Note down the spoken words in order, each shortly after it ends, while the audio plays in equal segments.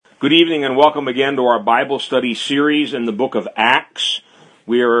Good evening and welcome again to our Bible study series in the book of Acts.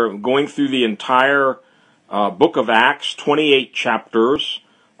 We are going through the entire book of Acts, 28 chapters.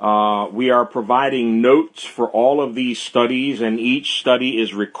 We are providing notes for all of these studies, and each study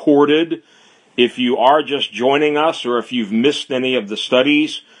is recorded. If you are just joining us or if you've missed any of the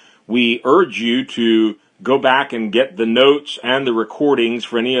studies, we urge you to go back and get the notes and the recordings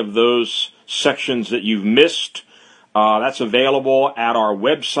for any of those sections that you've missed. That's available at our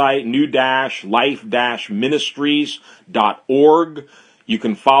website, new-life-ministries.org. You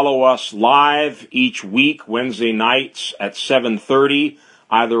can follow us live each week, Wednesday nights at 7:30,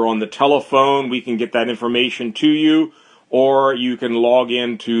 either on the telephone, we can get that information to you, or you can log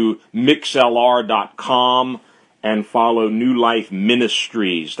into mixlr.com and follow New Life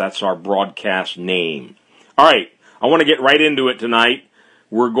Ministries. That's our broadcast name. All right, I want to get right into it tonight.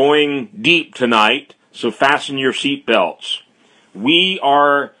 We're going deep tonight. So fasten your seatbelts. We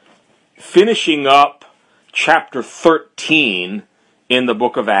are finishing up chapter 13 in the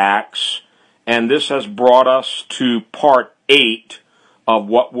book of Acts, and this has brought us to part 8 of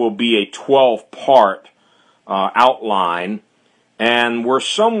what will be a 12-part outline. And we're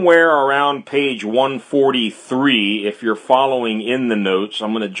somewhere around page 143 if you're following in the notes.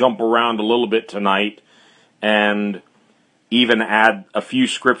 I'm going to jump around a little bit tonight and even add a few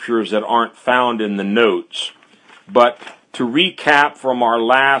scriptures that aren't found in the notes. But to recap from our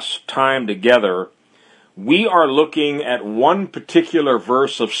last time together, we are looking at one particular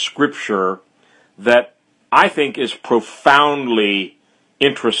verse of scripture that I think is profoundly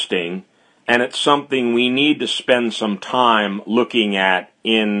interesting, and it's something we need to spend some time looking at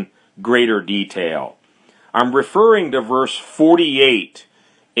in greater detail. I'm referring to verse 48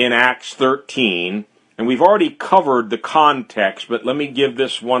 in Acts 13, and we've already covered the context, but let me give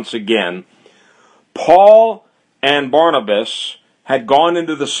this once again. Paul and Barnabas had gone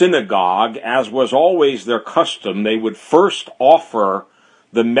into the synagogue, as was always their custom. They would first offer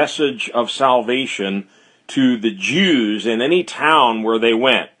the message of salvation to the Jews in any town where they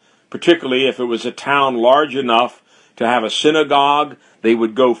went. Particularly if it was a town large enough to have a synagogue, they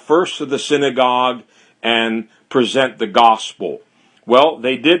would go first to the synagogue and present the gospel. Well,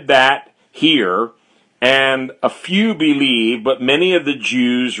 they did that here. And a few believed, but many of the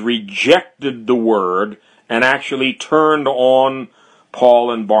Jews rejected the word and actually turned on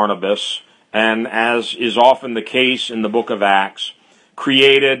Paul and Barnabas, and as is often the case in the book of Acts,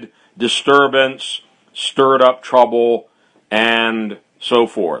 created disturbance, stirred up trouble, and so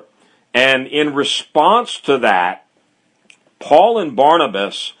forth. And in response to that, Paul and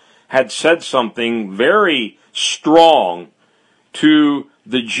Barnabas had said something very strong to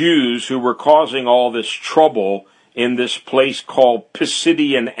the Jews who were causing all this trouble in this place called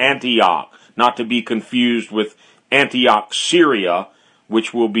Pisidian Antioch, not to be confused with Antioch, Syria,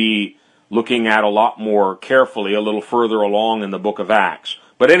 which we'll be looking at a lot more carefully a little further along in the book of Acts.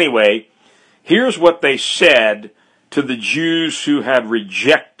 But anyway, here's what they said to the Jews who had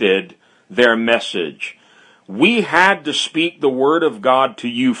rejected their message. We had to speak the word of God to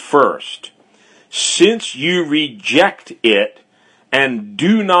you first. Since you reject it, and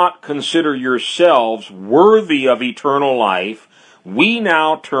do not consider yourselves worthy of eternal life, we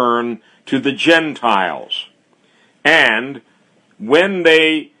now turn to the Gentiles. And when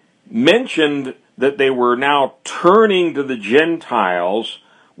they mentioned that they were now turning to the Gentiles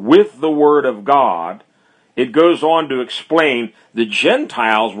with the Word of God, it goes on to explain the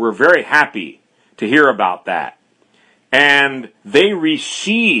Gentiles were very happy to hear about that. And they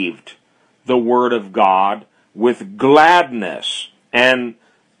received the Word of God with gladness. And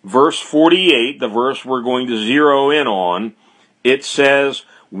verse 48, the verse we're going to zero in on, it says,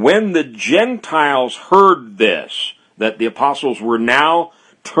 when the Gentiles heard this, that the apostles were now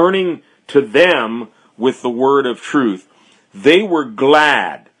turning to them with the word of truth, they were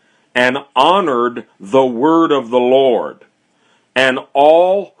glad and honored the word of the Lord. And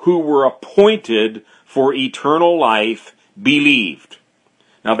all who were appointed for eternal life believed.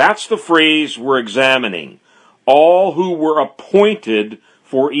 Now that's the phrase we're examining. All who were appointed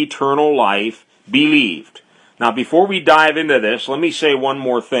for eternal life believed. Now, before we dive into this, let me say one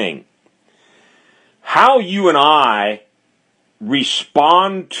more thing. How you and I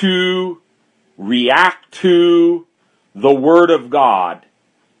respond to, react to the Word of God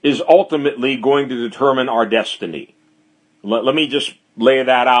is ultimately going to determine our destiny. Let me just lay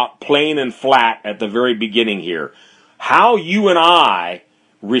that out plain and flat at the very beginning here. How you and I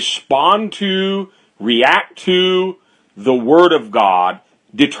respond to, react to the Word of God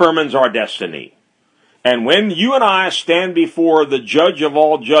determines our destiny. And when you and I stand before the judge of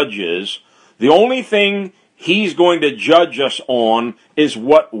all judges, the only thing he's going to judge us on is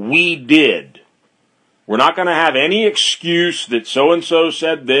what we did. We're not going to have any excuse that so-and-so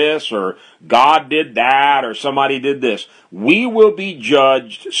said this, or God did that, or somebody did this. We will be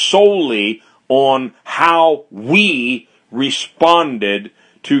judged solely on how we responded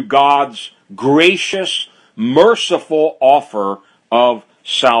to God's gracious, merciful offer of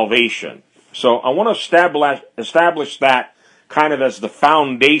salvation. So I want to establish that kind of as the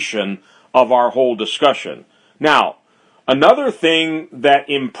foundation of our whole discussion. Now, another thing that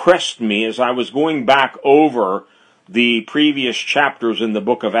impressed me as I was going back over the previous chapters in the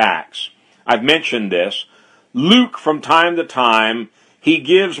book of Acts, I've mentioned this, Luke from time to time, he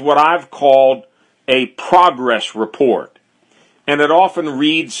gives what I've called a progress report. And it often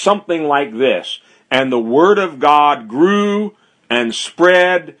reads something like this: and the word of God grew and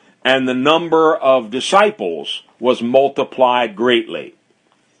spread, and the number of disciples was multiplied greatly.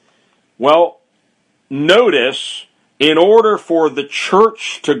 Well, notice, in order for the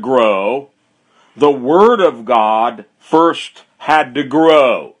church to grow, the word of God first had to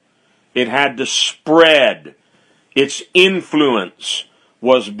grow. It had to spread. Its influence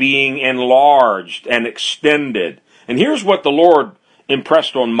was being enlarged and extended. And here's what the Lord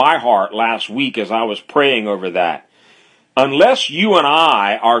impressed on my heart last week as I was praying over that. Unless you and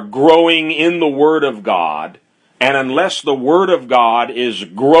I are growing in the Word of God, and unless the Word of God is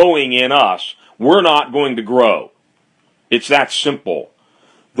growing in us, we're not going to grow. It's that simple.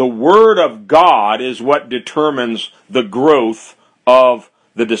 The Word of God is what determines the growth of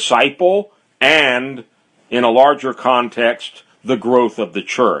the disciple and, in a larger context, the growth of the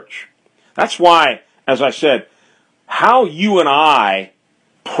church. That's why, as I said, how you and I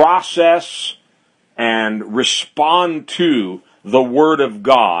process and respond to the Word of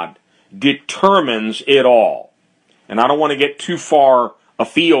God determines it all. And I don't want to get too far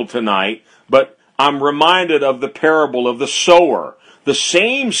afield tonight, but I'm reminded of the parable of the sower. The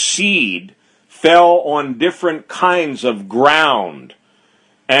same seed fell on different kinds of ground.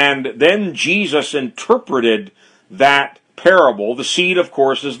 And then Jesus interpreted that parable. The seed, of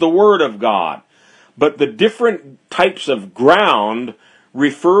course, is the Word of God. But the different types of ground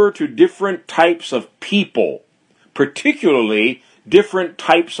refer to different types of people, particularly different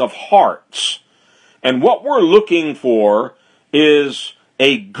types of hearts. And what we're looking for is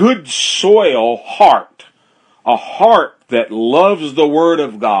a good soil heart, a heart that loves the Word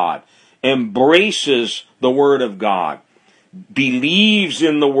of God, embraces the Word of God, believes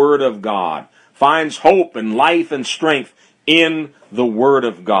in the Word of God, finds hope and life and strength in the Word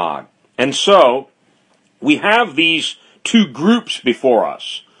of God. And so, we have these two groups before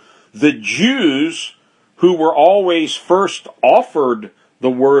us. The Jews, who were always first offered the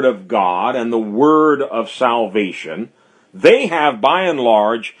Word of God and the Word of salvation, they have, by and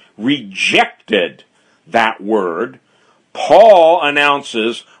large, rejected that Word. Paul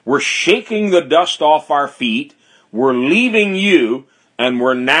announces, we're shaking the dust off our feet, we're leaving you, and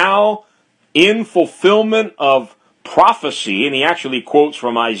we're now in fulfillment of prophecy, and he actually quotes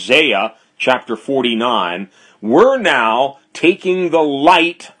from Isaiah chapter 49, we're now taking the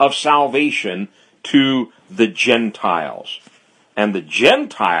light of salvation to the Gentiles. And the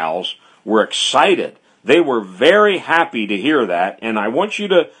Gentiles were excited. They were very happy to hear that, and I want you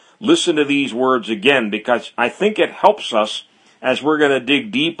to listen to these words again, because I think it helps us as we're going to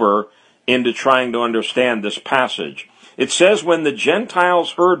dig deeper into trying to understand this passage. It says, when the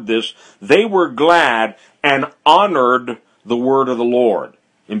Gentiles heard this, they were glad and honored the word of the Lord.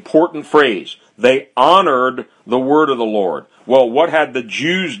 Important phrase. They honored the word of the Lord. Well, what had the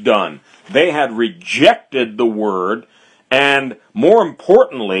Jews done? They had rejected the word, and more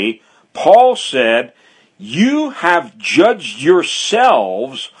importantly, Paul said, you have judged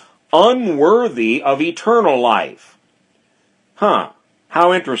yourselves unworthy of eternal life.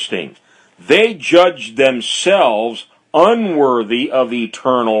 How interesting. They judged themselves unworthy of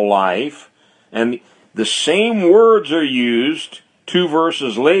eternal life, and the same words are used 2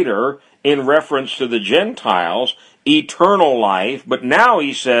 verses later in reference to the Gentiles, eternal life, but now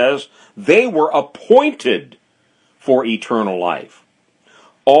he says they were appointed for eternal life.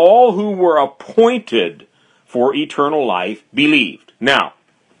 All who were appointed for eternal life believed. Now,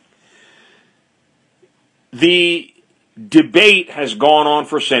 the debate has gone on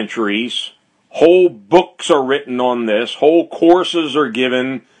for centuries. Whole books are written on this. Whole courses are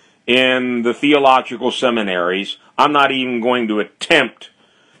given in the theological seminaries. I'm not even going to attempt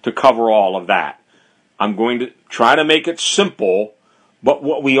to cover all of that. I'm going to try to make it simple, but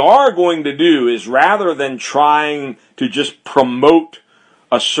what we are going to do is, rather than trying to just promote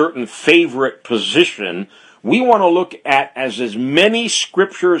a certain favorite position, we want to look at as many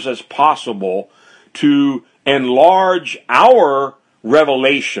scriptures as possible to enlarge our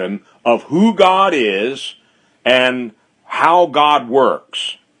revelation of who God is and how God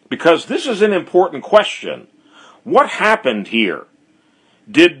works. Because this is an important question. What happened here?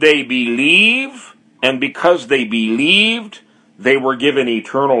 Did they believe, and because they believed, they were given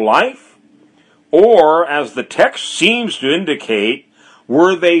eternal life? Or, as the text seems to indicate,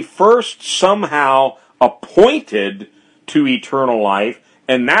 were they first somehow appointed to eternal life,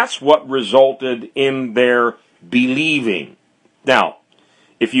 and that's what resulted in their believing? Now,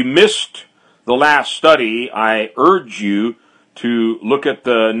 if you missed the last study, I urge you to look at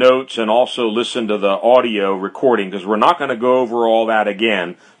the notes and also listen to the audio recording, because we're not going to go over all that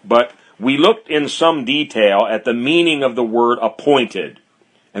again, but we looked in some detail at the meaning of the word appointed,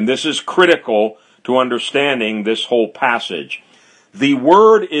 and this is critical to understanding this whole passage. The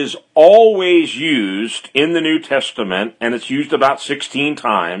word is always used in the New Testament, and it's used about 16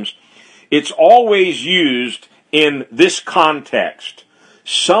 times. It's always used in this context.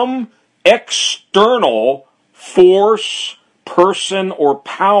 Some external force, person, or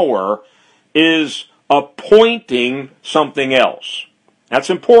power is appointing something else. That's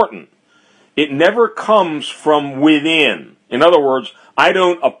important. It never comes from within. In other words, I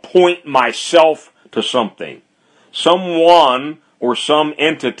don't appoint myself to something. Someone or some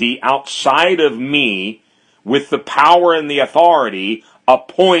entity outside of me with the power and the authority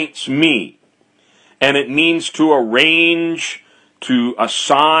appoints me. And it means to arrange, to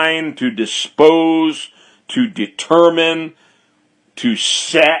assign, to dispose, to determine, to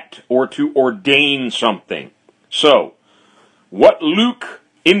set, or to ordain something. So, what Luke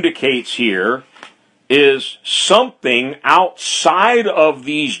indicates here is something outside of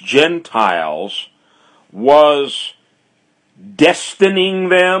these Gentiles was destining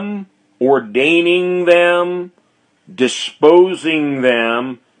them, ordaining them, disposing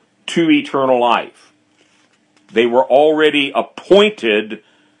them to eternal life. They were already appointed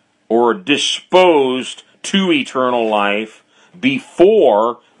or disposed to eternal life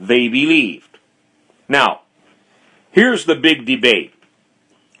before they believed. Now, here's the big debate.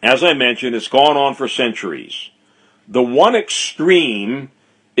 As I mentioned, it's gone on for centuries. The one extreme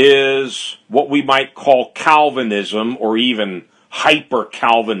is what we might call Calvinism, or even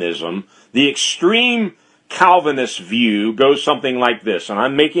hyper-Calvinism. The extreme Calvinist view goes something like this, and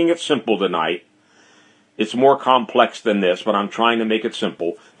I'm making it simple tonight. It's more complex than this, but I'm trying to make it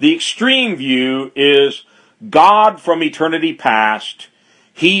simple. The extreme view is God from eternity past,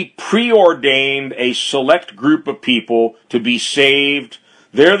 He preordained a select group of people to be saved.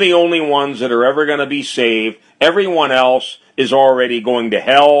 They're the only ones that are ever going to be saved. Everyone else is already going to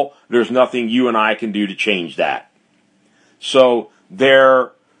hell. There's nothing you and I can do to change that. So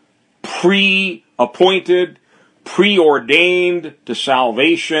they're pre-appointed, preordained to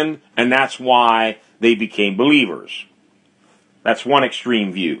salvation, and that's why they became believers. That's one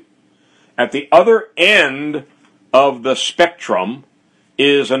extreme view. At the other end of the spectrum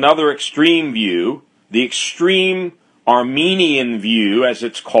is another extreme view. The extreme Armenian view, as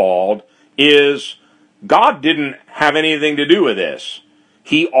it's called, is God didn't have anything to do with this.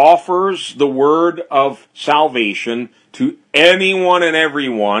 He offers the word of salvation to anyone and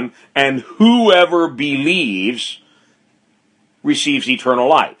everyone, and whoever believes receives eternal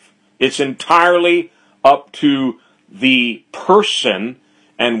life. It's entirely up to the person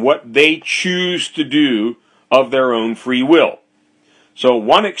and what they choose to do of their own free will. So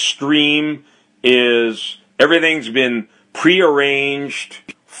one extreme is everything's been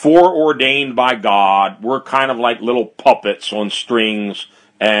prearranged, foreordained by God. We're kind of like little puppets on strings,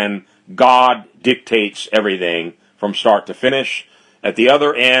 and God dictates everything from start to finish. At the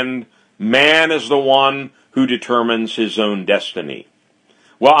other end, man is the one who determines his own destiny.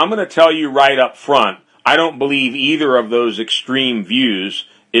 Well, I'm going to tell you right up front, I don't believe either of those extreme views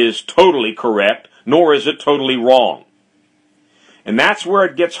is totally correct, nor is it totally wrong. And that's where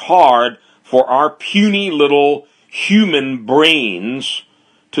it gets hard for our puny little human brains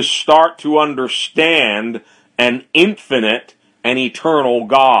to start to understand an infinite and eternal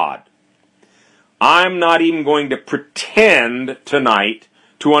God. I'm not even going to pretend tonight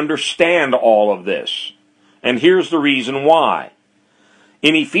to understand all of this. And here's the reason why.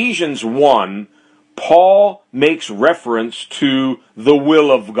 In Ephesians 1, Paul makes reference to the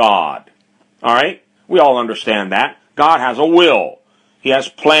will of God. All right? We all understand that. God has a will. He has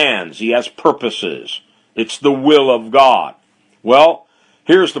plans. He has purposes. It's the will of God. Well,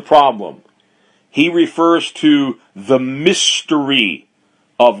 here's the problem. He refers to the mystery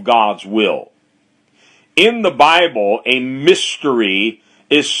of God's will. In the Bible, a mystery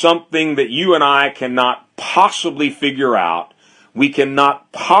is something that you and I cannot possibly figure out. we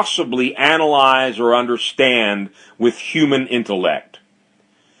cannot possibly analyze or understand with human intellect.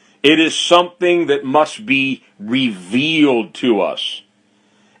 It is something that must be revealed to us.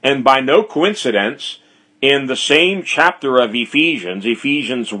 And by no coincidence, in the same chapter of Ephesians,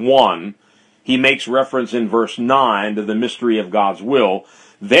 Ephesians 1, he makes reference in verse 9 to the mystery of God's will.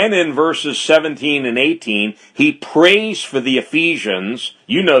 Then in verses 17 and 18, he prays for the Ephesians,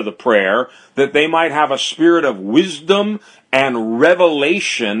 you know the prayer, that they might have a spirit of wisdom and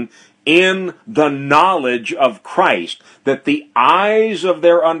revelation in the knowledge of Christ, that the eyes of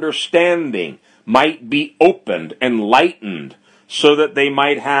their understanding might be opened, enlightened, so that they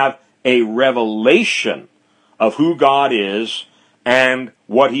might have a revelation of who God is and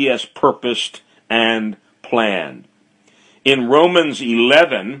what he has purposed and planned. In Romans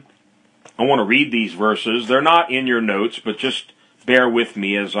 11, I want to read these verses. They're not in your notes, but just bear with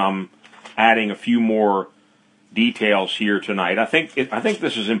me as I'm adding a few more details here tonight. I think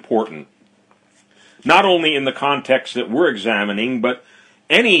this is important, not only in the context that we're examining, but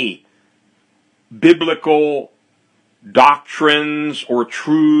any biblical doctrines or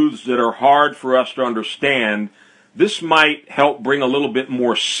truths that are hard for us to understand. This might help bring a little bit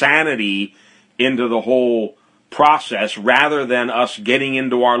more sanity into the whole process, rather than us getting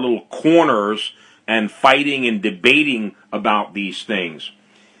into our little corners and fighting and debating about these things.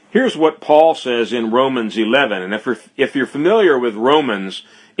 Here's what Paul says in Romans 11, and if you're familiar with Romans,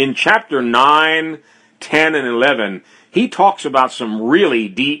 in chapter 9, 10, and 11, he talks about some really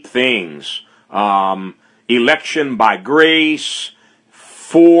deep things. Election by grace,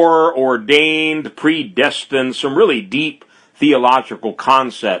 foreordained, predestined, some really deep theological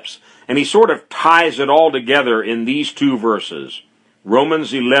concepts. And he sort of ties it all together in these two verses.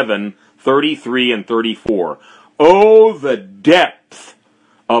 Romans 11, 33 and 34. Oh, the depth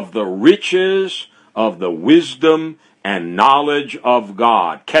of the riches of the wisdom and knowledge of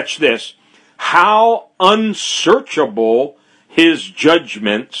God. Catch this. How unsearchable his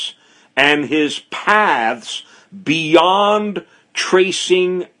judgments and his paths beyond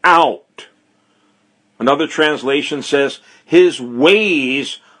tracing out. Another translation says, his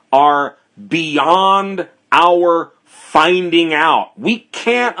ways are beyond our finding out. We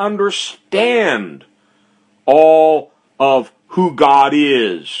can't understand all of who God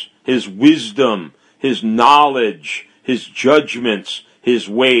is, his wisdom, his knowledge, his judgments, his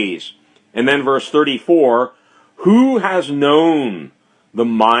ways. And then verse 34, who has known the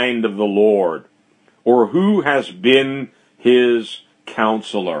mind of the Lord, or who has been his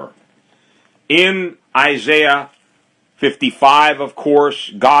counselor? In Isaiah 55, of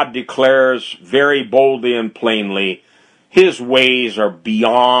course, God declares very boldly and plainly, his ways are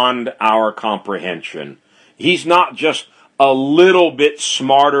beyond our comprehension. He's not just a little bit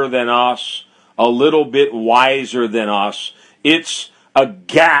smarter than us, a little bit wiser than us. It's a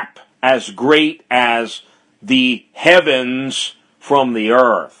gap as great as the heavens from the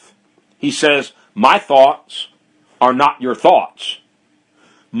earth. He says, my thoughts are not your thoughts.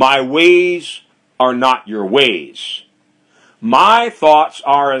 My ways are not your ways. My thoughts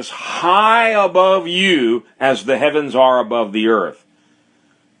are as high above you as the heavens are above the earth.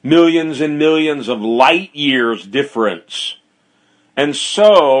 Millions and millions of light years difference. And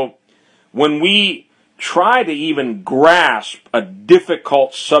so, when we try to even grasp a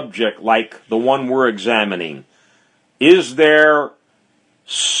difficult subject like the one we're examining, is there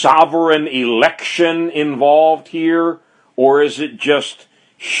sovereign election involved here, or is it just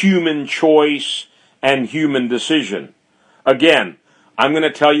human choice and human decision? Again, I'm going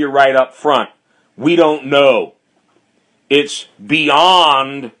to tell you right up front, we don't know. It's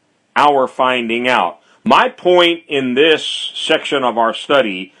beyond our finding out. My point in this section of our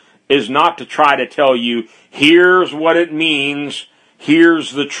study is not to try to tell you, here's what it means,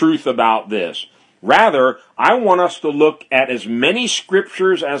 here's the truth about this. Rather, I want us to look at as many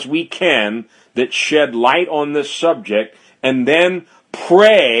scriptures as we can that shed light on this subject, and then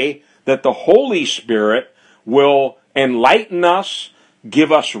pray that the Holy Spirit will enlighten us,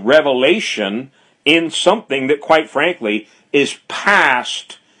 give us revelation in something that, quite frankly, is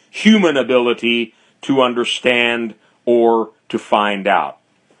past human ability to understand or to find out.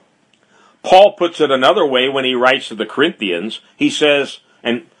 Paul puts it another way when he writes to the Corinthians. He says,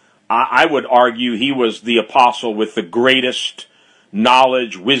 and I would argue he was the apostle with the greatest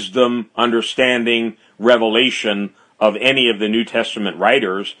knowledge, wisdom, understanding, revelation of any of the New Testament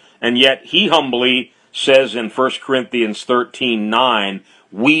writers, and yet he humbly says in 1 Corinthians 13:9,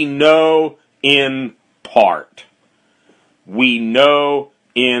 we know in part. We know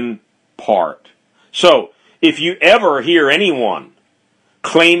in part. So, if you ever hear anyone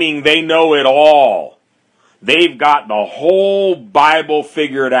claiming they know it all, they've got the whole Bible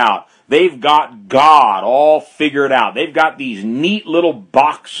figured out. They've got God all figured out. They've got these neat little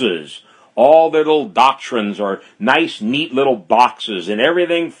boxes. All their little doctrines are nice, neat little boxes, and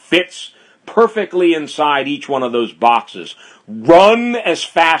everything fits perfectly inside each one of those boxes. Run as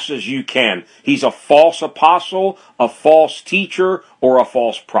fast as you can. He's a false apostle, a false teacher, or a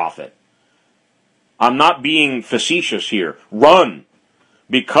false prophet. I'm not being facetious here. Run.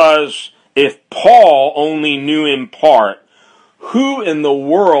 Because if Paul only knew in part, who in the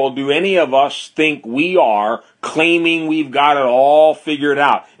world do any of us think we are, claiming we've got it all figured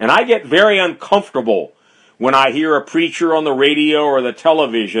out? And I get very uncomfortable when I hear a preacher on the radio or the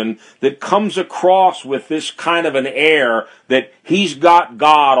television that comes across with this kind of an air that he's got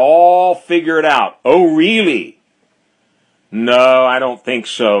God all figured out. Oh, really? No, I don't think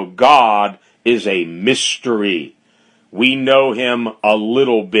so. God is a mystery. We know him a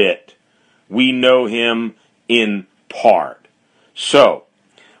little bit. We know him in part. So,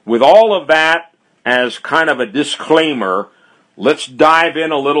 with all of that as kind of a disclaimer, let's dive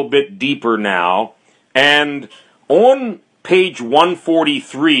in a little bit deeper now. And on page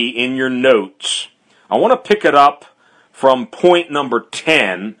 143 in your notes, I want to pick it up from point number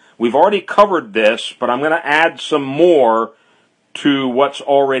 10. We've already covered this, but I'm going to add some more to what's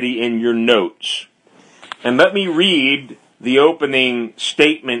already in your notes. And let me read the opening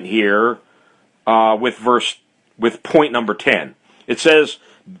statement here with point number 10. It says,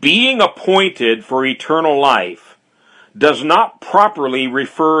 being appointed for eternal life does not properly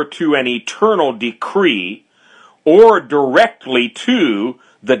refer to an eternal decree or directly to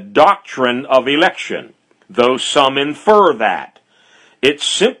the doctrine of election, though some infer that. It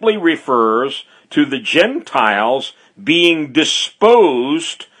simply refers to the Gentiles being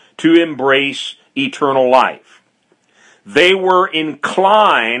disposed to embrace eternal life. They were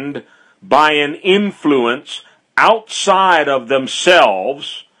inclined by an influence outside of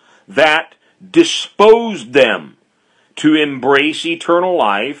themselves that disposed them to embrace eternal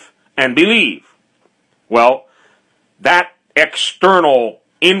life and believe. Well, that external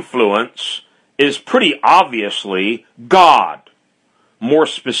influence is pretty obviously God. More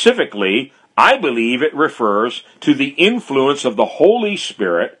specifically, I believe it refers to the influence of the Holy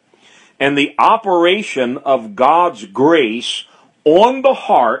Spirit and the operation of God's grace on the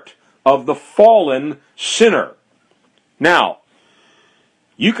heart of the fallen sinner. Now,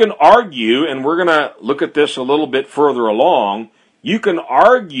 you can argue, and we're going to look at this a little bit further along, you can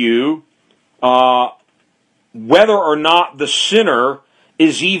argue whether or not the sinner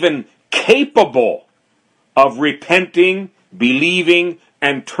is even capable of repenting, believing,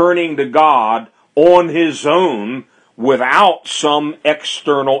 and turning to God on his own without some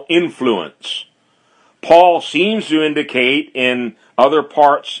external influence. Paul seems to indicate in other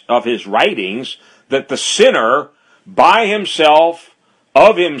parts of his writings that the sinner, by himself,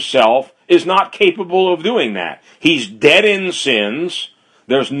 of himself, is not capable of doing that. He's dead in sins.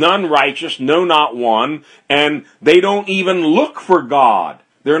 There's none righteous, no, not one. And they don't even look for God.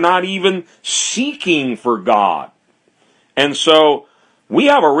 They're not even seeking for God. And so we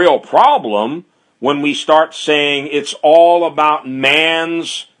have a real problem when we start saying it's all about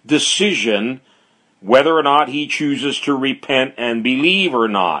man's decision whether or not he chooses to repent and believe or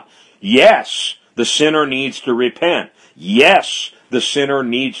not. Yes, the sinner needs to repent. Yes, the sinner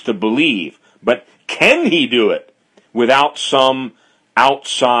needs to believe. But can he do it without some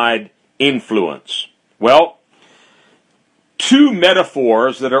outside influence? Well, two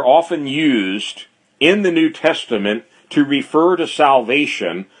metaphors that are often used in the New Testament to refer to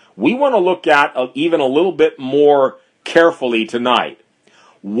salvation, we want to look at even a little bit more carefully tonight.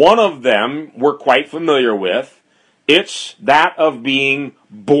 One of them we're quite familiar with. It's that of being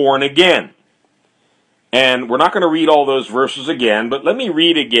born again. And we're not going to read all those verses again, but let me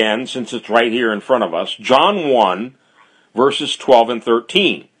read again, since it's right here in front of us, John 1, verses 12 and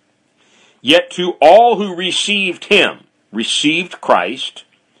 13. Yet to all who received him, received Christ,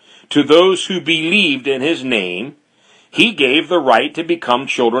 to those who believed in his name, he gave the right to become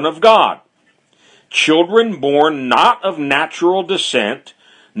children of God. Children born not of natural descent,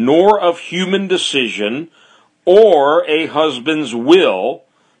 nor of human decision, or a husband's will,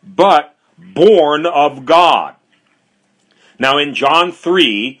 but born of God. Now in John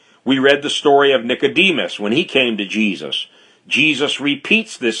 3, we read the story of Nicodemus when he came to Jesus. Jesus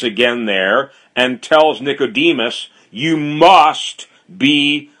repeats this again there and tells Nicodemus, you must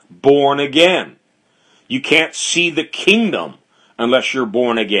be born again. You can't see the kingdom unless you're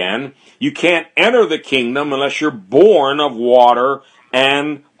born again. You can't enter the kingdom unless you're born of water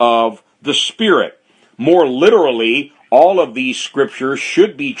and of the Spirit. More literally, all of these scriptures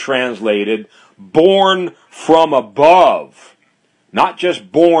should be translated born from above. Not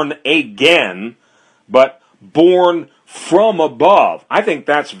just born again, but born from above. I think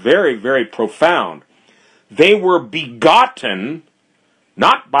that's very, very profound. They were begotten,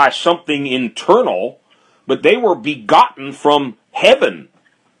 not by something internal, but they were begotten from heaven.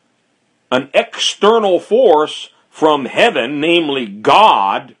 An external force from heaven, namely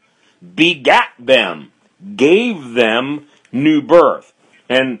God, begat them, gave them new birth.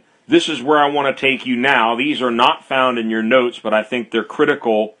 And this is where I want to take you now. These are not found in your notes, but I think they're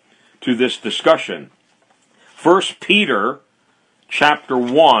critical to this discussion. 1 Peter chapter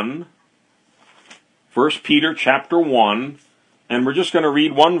 1, 1 Peter chapter 1, and we're just going to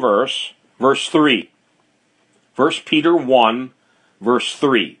read one verse, verse 3. 1 Peter 1, verse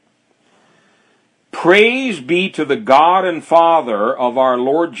 3. Praise be to the God and Father of our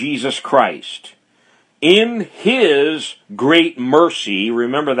Lord Jesus Christ. In His great mercy,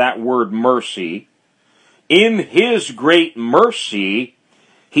 remember that word mercy, in His great mercy,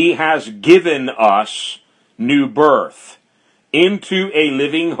 He has given us new birth into a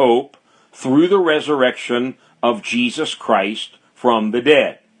living hope through the resurrection of Jesus Christ from the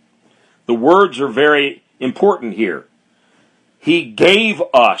dead. The words are very important here. He gave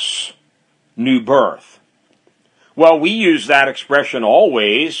us new birth. Well, we use that expression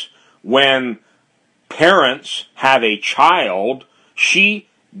always when parents have a child. She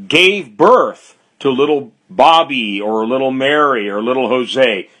gave birth to little Bobby or little Mary or little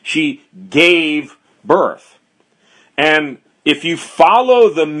Jose. She gave birth. And if you follow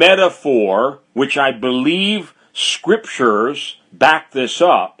the metaphor, which I believe scriptures back this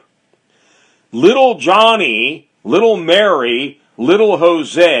up, little Johnny, little Mary, little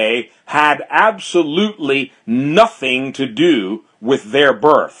Jose had absolutely nothing to do with their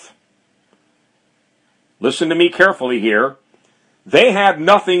birth. Listen to me carefully here. They had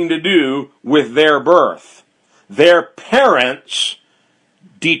nothing to do with their birth. Their parents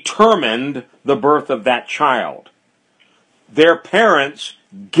determined the birth of that child. Their parents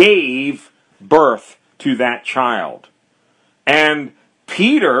gave birth to that child. And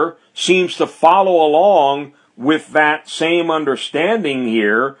Peter seems to follow along with that same understanding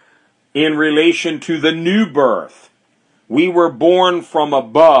here in relation to the new birth. We were born from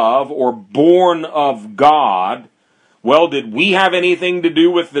above, or born of God. Well, did we have anything to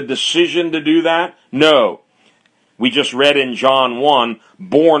do with the decision to do that? No. We just read in John 1,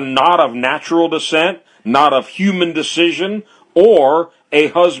 born not of natural descent, not of human decision, or a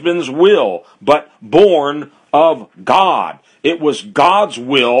husband's will, but born of God. It was God's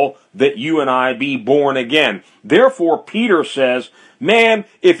will that you and I be born again. Therefore, Peter says, man,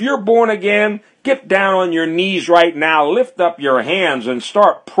 if you're born again, get down on your knees right now, lift up your hands, and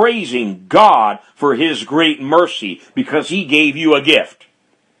start praising God for His great mercy, because He gave you a gift.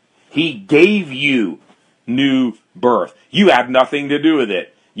 He gave you new birth. You had nothing to do with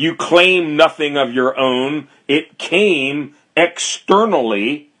it. You claim nothing of your own. It came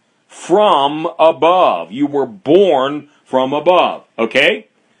externally from above. You were born from above. Okay?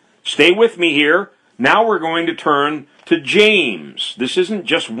 Stay with me here. Now we're going to turn to James. This isn't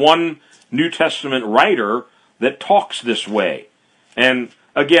just one New Testament writer that talks this way. And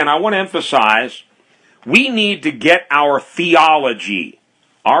again, I want to emphasize, we need to get our theology,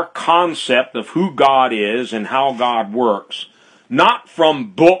 our concept of who God is and how God works, not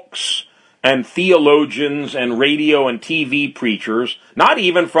from books and theologians and radio and TV preachers, not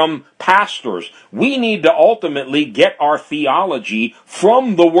even from pastors. We need to ultimately get our theology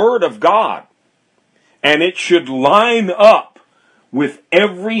from the Word of God. And it should line up with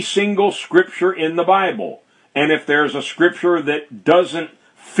every single scripture in the Bible. And if there's a scripture that doesn't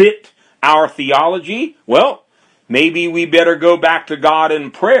fit our theology, well, maybe we better go back to God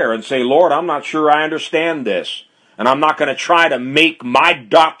in prayer and say, Lord, I'm not sure I understand this. And I'm not going to try to make my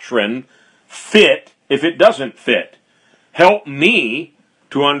doctrine fit if it doesn't fit. Help me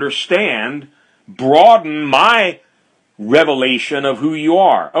to understand, broaden my revelation of who you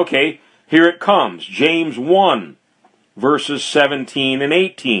are. Okay, here it comes. James 1, verses 17 and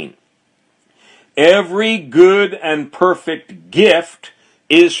 18. Every good and perfect gift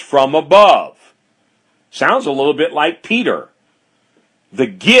is from above. Sounds a little bit like Peter. The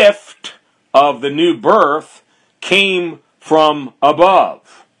gift of the new birth came from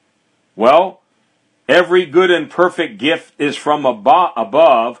above. Well, every good and perfect gift is from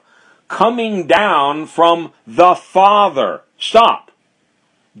above, coming down from the Father. Stop.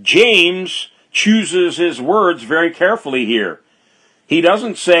 James chooses his words very carefully here. He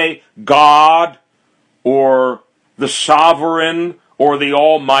doesn't say God or the sovereign or the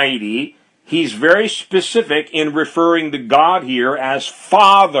Almighty. He's very specific in referring to God here as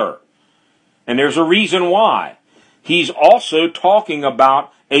Father. And there's a reason why. He's also talking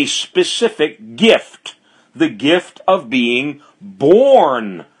about a specific gift, the gift of being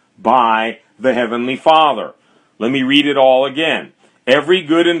born by the Heavenly Father. Let me read it all again. Every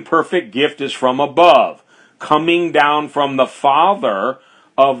good and perfect gift is from above, coming down from the Father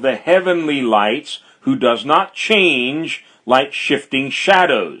of the heavenly lights, who does not change like shifting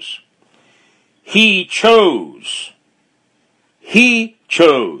shadows. He chose. He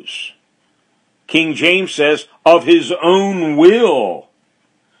chose. King James says, of his own will.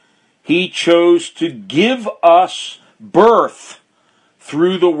 He chose to give us birth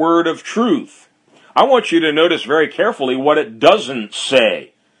through the word of truth. I want you to notice very carefully what it doesn't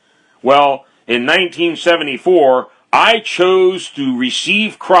say. Well, in 1974, I chose to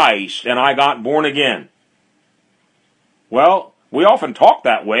receive Christ and I got born again. Well, we often talk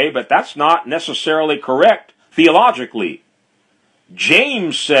that way, but that's not necessarily correct theologically.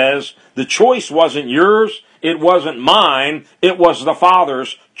 James says the choice wasn't yours, it wasn't mine, it was the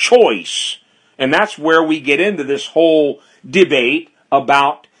Father's choice. And that's where we get into this whole debate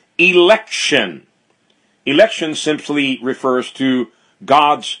about election. Election simply refers to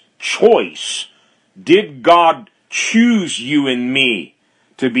God's choice. Did God choose you and me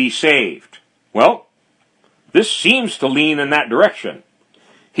to be saved? Well, this seems to lean in that direction.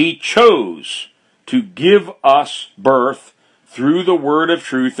 He chose to give us birth through the word of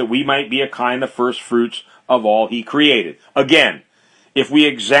truth, that we might be a kind of first fruits of all he created. Again, if we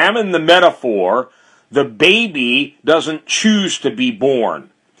examine the metaphor, the baby doesn't choose to be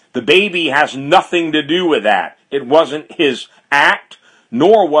born. The baby has nothing to do with that. It wasn't his act,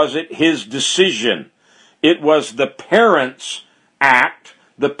 nor was it his decision. It was the parent's act,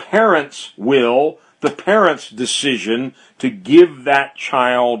 the parent's will, the parent's decision to give that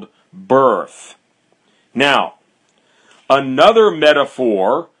child birth. Now, another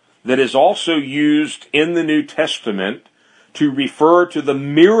metaphor that is also used in the New Testament to refer to the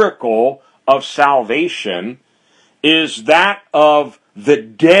miracle of salvation is that of the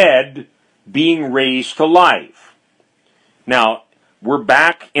dead being raised to life. Now, we're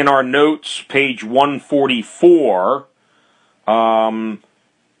back in our notes, page 144,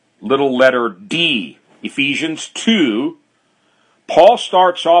 little letter D, Ephesians 2. Paul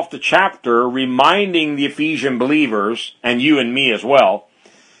starts off the chapter reminding the Ephesian believers, and you and me as well,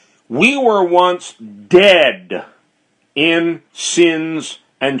 we were once dead in sins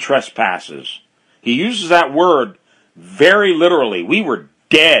and trespasses. He uses that word very literally. We were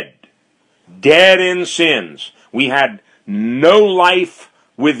dead. Dead in sins. We had no life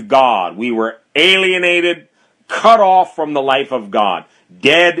with God. We were alienated, cut off from the life of God.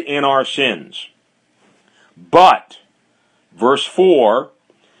 Dead in our sins. But, verse 4,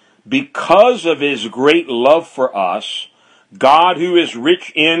 because of his great love for us, God, who is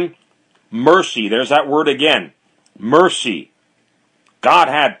rich in mercy, there's that word again, mercy. God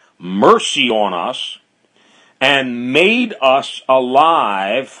had mercy on us and made us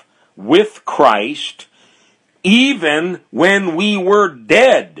alive with Christ, even when we were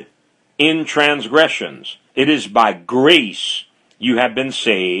dead in transgressions. It is by grace you have been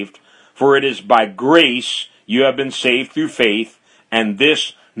saved, for it is by grace you have been saved through faith, and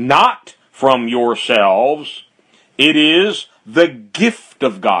this not from yourselves. It is the gift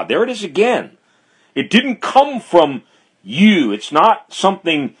of God. There it is again. It didn't come from you. It's not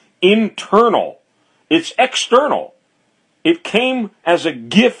something internal. It's external. It came as a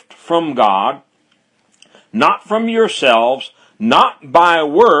gift from God, not from yourselves, not by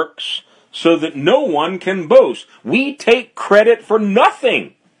works, so that no one can boast. We take credit for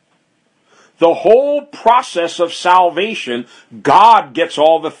nothing. The whole process of salvation, God gets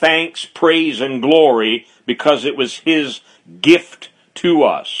all the thanks, praise, and glory because it was his gift to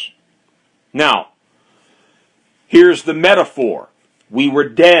us. Now, here's the metaphor. We were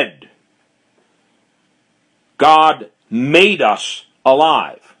dead. God made us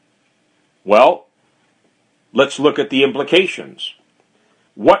alive. Well, let's look at the implications.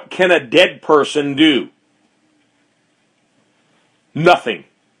 What can a dead person do? Nothing.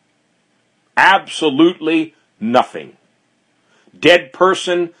 Absolutely nothing. Dead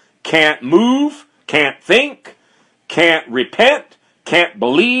person can't move, can't think, can't repent, can't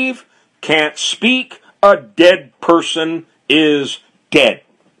believe, can't speak. A dead person is dead.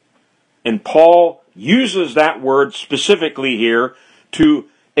 And Paul uses that word specifically here to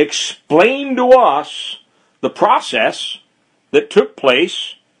explain to us the process that took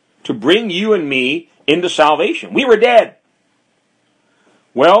place to bring you and me into salvation. We were dead.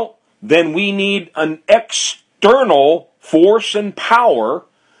 Well, then we need an external force and power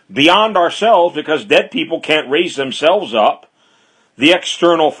beyond ourselves, because dead people can't raise themselves up, The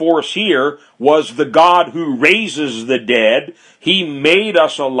external force here was the God who raises the dead. He made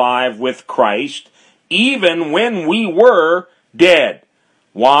us alive with Christ, even when we were dead.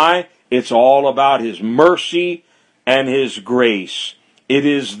 Why? It's all about His mercy and His grace. It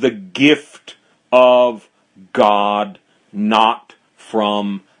is the gift of God, not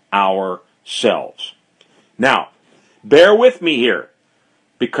from ourselves. Now, bear with me here,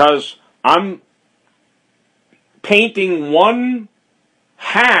 because I'm painting one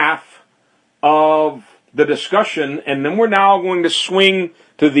half of the discussion, and then we're now going to swing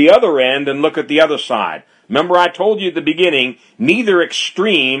to the other end and look at the other side. Remember, I told you at the beginning, neither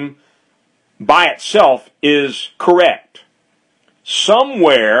extreme by itself is correct.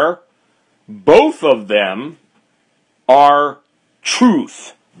 Somewhere, both of them are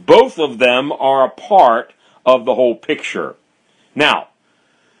truth. Both of them are a part of the whole picture. Now,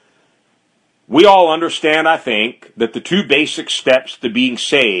 we all understand, I think, that the two basic steps to being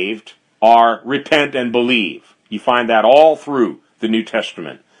saved are repent and believe. You find that all through the New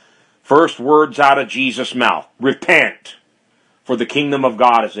Testament. First words out of Jesus' mouth, repent, for the kingdom of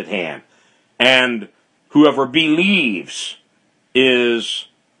God is at hand. And whoever believes is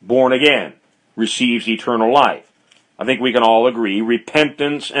born again, receives eternal life. I think we can all agree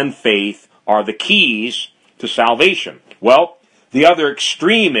repentance and faith are the keys to salvation. Well, the other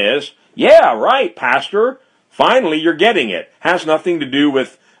extreme is, yeah, right, Pastor, finally you're getting it. Has nothing to do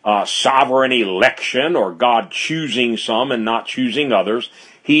with sovereign election or God choosing some and not choosing others.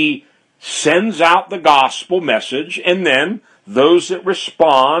 He sends out the gospel message, and then those that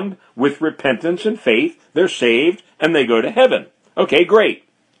respond with repentance and faith, they're saved and they go to heaven. Okay, great.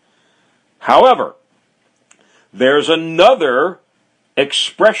 However, there's another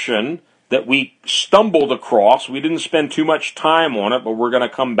expression that we stumbled across. We didn't spend too much time on it, but we're going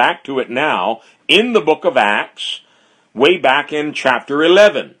to come back to it now in the book of Acts, way back in chapter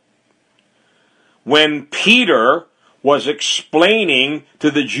 11. When Peter was explaining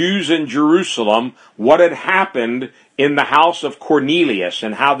to the Jews in Jerusalem what had happened in the house of Cornelius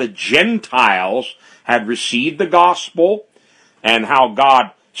and how the Gentiles had received the gospel and how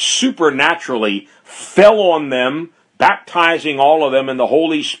God supernaturally fell on them, baptizing all of them in the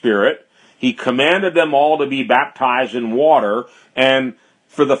Holy Spirit. He commanded them all to be baptized in water, and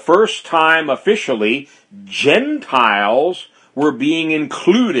for the first time officially, Gentiles were being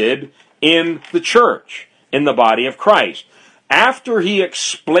included in the church, in the body of Christ. After he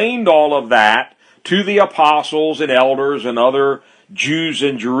explained all of that to the apostles and elders and other Jews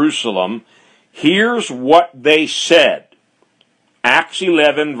in Jerusalem, here's what they said. Acts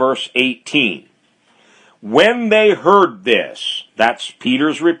 11, verse 18. When they heard this, that's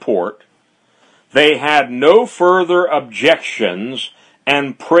Peter's report, they had no further objections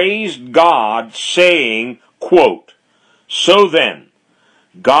and praised God, saying, quote, "So then,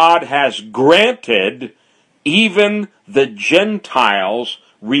 God has granted even the Gentiles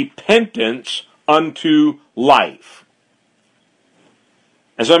repentance unto life."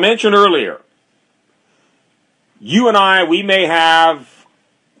 As I mentioned earlier, you and I, we may have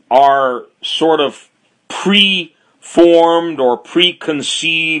our sort of preformed or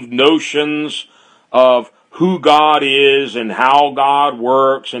preconceived notions of who God is and how God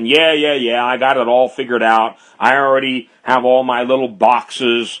works, and yeah, I got it all figured out. I already have all my little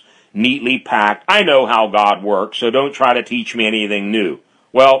boxes neatly packed. I know how God works, so don't try to teach me anything new.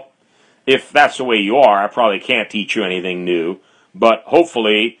 Well, if that's the way you are, I probably can't teach you anything new, but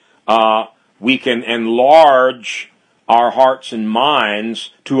hopefully we can enlarge our hearts and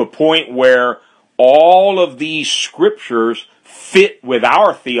minds to a point where all of these scriptures fit with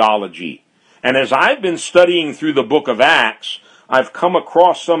our theology. And as I've been studying through the book of Acts, I've come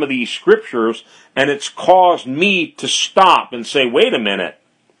across some of these scriptures, and it's caused me to stop and say, wait a minute.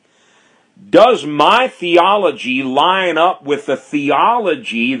 Does my theology line up with the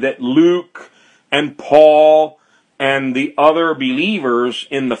theology that Luke and Paul and the other believers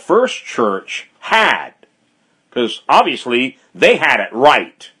in the first church had? Because obviously they had it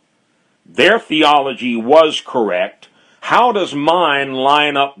right. Their theology was correct. How does mine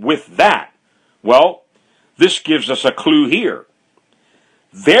line up with that? Well, this gives us a clue here.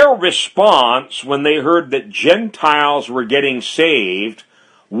 Their response when they heard that Gentiles were getting saved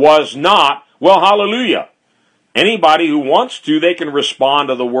was not, well, hallelujah. Anybody who wants to, they can respond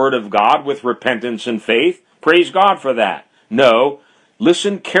to the Word of God with repentance and faith. Praise God for that. No,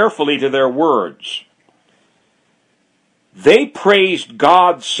 listen carefully to their words. They praised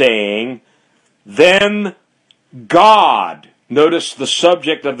God, saying, then God, notice the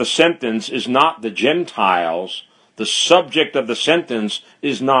subject of the sentence is not the Gentiles. The subject of the sentence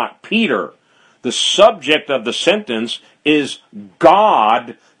is not Peter. The subject of the sentence is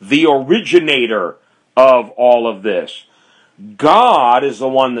God, the originator of all of this. God is the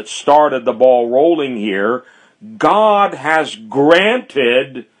one that started the ball rolling here. God has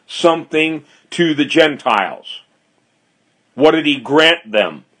granted something to the Gentiles. What did he grant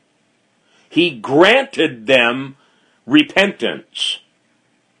them? He granted them repentance.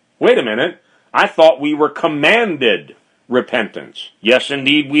 Wait a minute. I thought we were commanded repentance. Yes,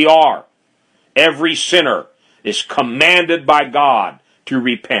 indeed we are. Every sinner is commanded by God to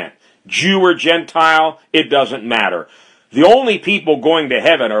repent. Jew or Gentile, it doesn't matter. The only people going to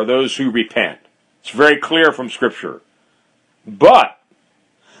heaven are those who repent. It's very clear from Scripture. But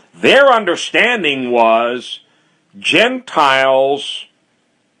their understanding was Gentiles,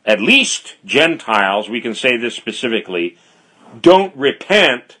 at least Gentiles, we can say this specifically, don't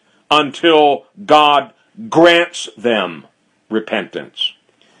repent until God grants them repentance.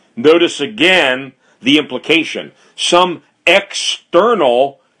 Notice again the implication. Some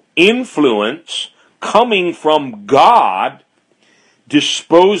external influence coming from God,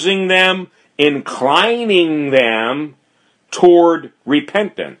 disposing them, inclining them toward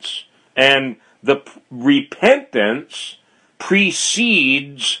repentance. And the repentance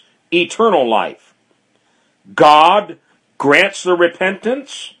precedes eternal life. God grants the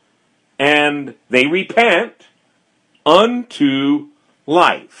repentance, and they repent unto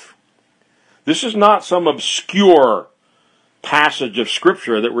life. This is not some obscure passage of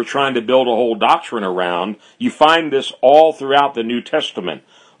Scripture that we're trying to build a whole doctrine around. You find this all throughout the New Testament.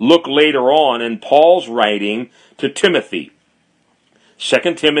 Look later on in Paul's writing to Timothy.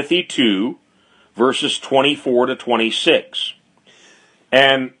 2 Timothy 2, verses 24 to 26.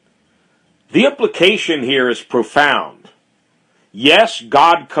 And the implication here is profound. Yes,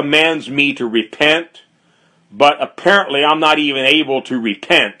 God commands me to repent, but apparently I'm not even able to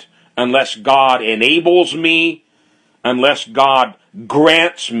repent unless God enables me, unless God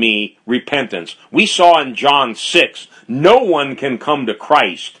grants me repentance. We saw in John 6, no one can come to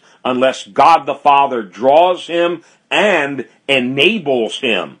Christ unless God the Father draws him and enables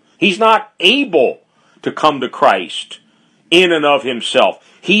him. He's not able to come to Christ in and of himself.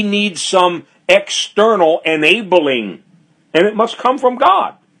 He needs some external enabling, and it must come from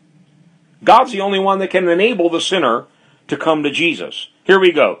God. God's the only one that can enable the sinner to come to Jesus. Here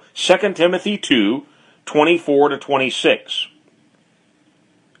we go. 2 Timothy 2, 24 to 26.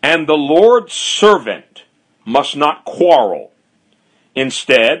 And the Lord's servant must not quarrel.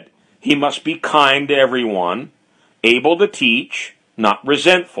 Instead, he must be kind to everyone, able to teach, not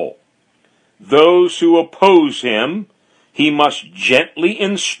resentful. Those who oppose him, he must gently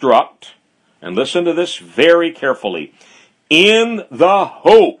instruct, and listen to this very carefully, in the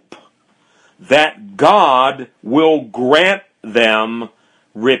hope that God will grant them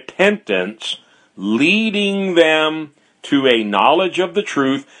repentance, leading them to a knowledge of the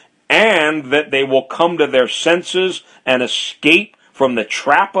truth, and that they will come to their senses and escape from the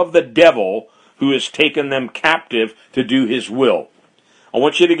trap of the devil who has taken them captive to do his will. I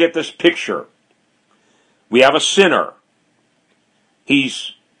want you to get this picture. We have a sinner.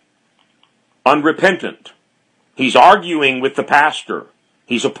 He's unrepentant. He's arguing with the pastor.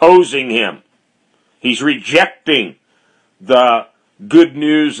 He's opposing him. He's rejecting the good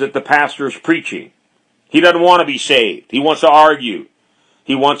news that the pastor is preaching. He doesn't want to be saved. He wants to argue.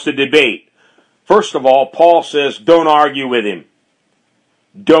 He wants to debate. First of all, Paul says, don't argue with him.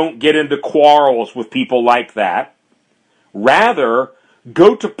 Don't get into quarrels with people like that. Rather,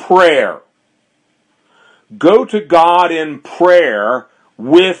 go to prayer. Go to God in prayer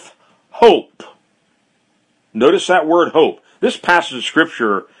with hope. Notice that word hope. This passage of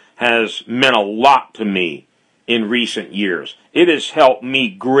Scripture has meant a lot to me in recent years. It has helped me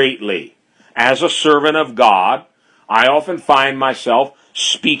greatly. As a servant of God, I often find myself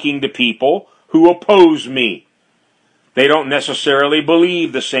speaking to people who oppose me. They don't necessarily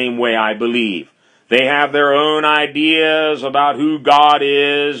believe the same way I believe. They have their own ideas about who God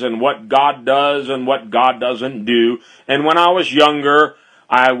is and what God does and what God doesn't do. And when I was younger,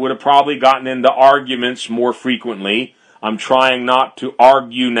 I would have probably gotten into arguments more frequently. I'm trying not to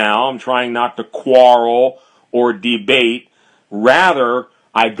argue now. I'm trying not to quarrel or debate. Rather,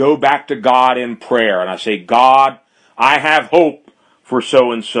 I go back to God in prayer and I say, God, I have hope for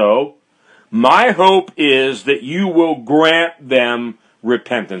so-and-so. My hope is that you will grant them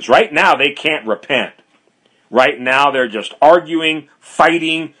repentance. Right now, they can't repent. Right now, they're just arguing,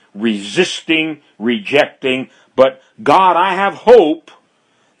 fighting, resisting, rejecting. But God, I have hope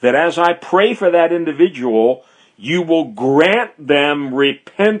that as I pray for that individual, you will grant them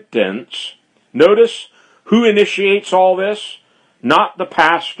repentance. Notice who initiates all this? Not the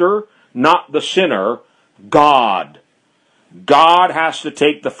pastor, not the sinner, God. God has to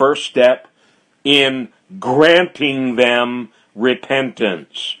take the first step in granting them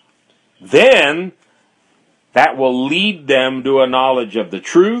repentance. Then, that will lead them to a knowledge of the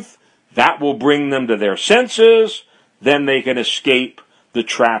truth. That will bring them to their senses. Then they can escape the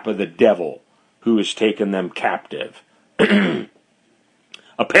trap of the devil who has taken them captive.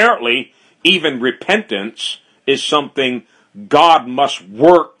 Apparently, even repentance is something God must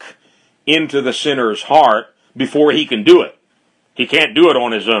work into the sinner's heart before he can do it. He can't do it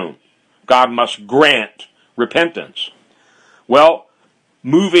on his own. God must grant repentance. Well,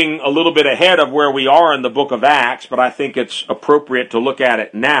 moving a little bit ahead of where we are in the book of Acts, but I think it's appropriate to look at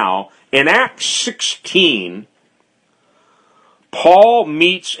it now. In Acts 16, Paul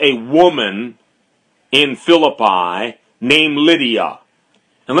meets a woman in Philippi named Lydia.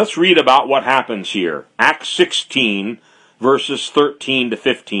 And let's read about what happens here. Acts 16, verses 13 to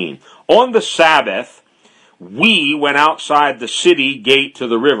 15. On the Sabbath, we went outside the city gate to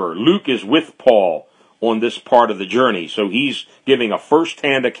the river. Luke is with Paul on this part of the journey, so he's giving a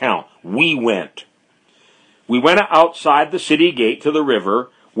first-hand account. We went outside the city gate to the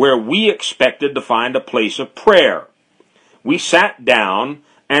river, where we expected to find a place of prayer. We sat down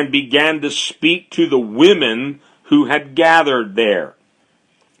and began to speak to the women who had gathered there.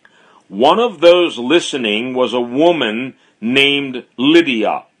 One of those listening was a woman named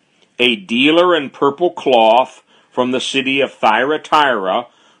Lydia, a dealer in purple cloth from the city of Thyatira,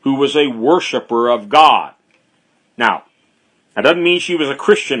 who was a worshiper of God. Now, that doesn't mean she was a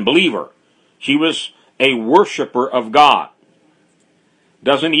Christian believer. She was a worshiper of God.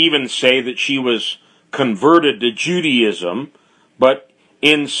 Doesn't even say that she was converted to Judaism, but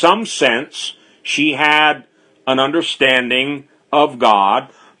in some sense, she had an understanding of God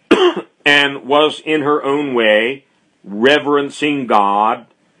and was in her own way reverencing God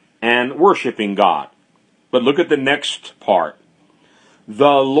and worshiping God. But look at the next part.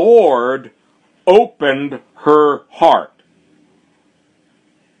 The Lord opened her heart.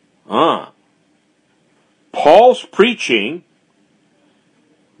 Paul's preaching,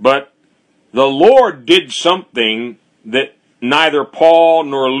 but the Lord did something that neither Paul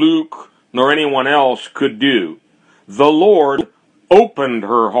nor Luke nor anyone else could do. The Lord opened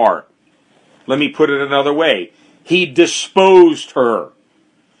her heart. Let me put it another way. He disposed her.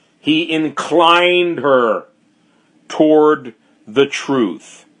 He inclined her toward the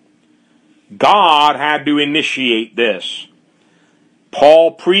truth. God had to initiate this.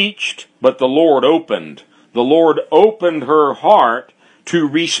 Paul preached, but the Lord opened. The Lord opened her heart to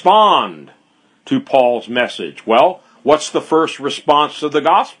respond to Paul's message. Well, what's the first response to the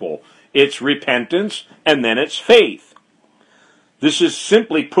gospel? It's repentance, and then it's faith. This is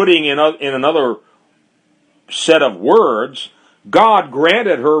simply putting in another set of words, God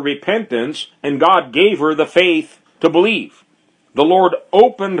granted her repentance, and God gave her the faith to believe. The Lord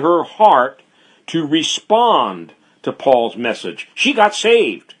opened her heart to respond to Paul's message. She got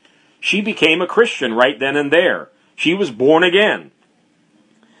saved. She became a Christian right then and there. She was born again.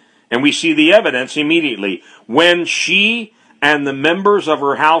 And we see the evidence immediately. When she and the members of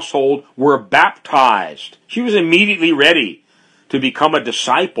her household were baptized, she was immediately ready to become a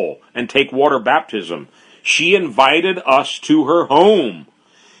disciple and take water baptism. She invited us to her home.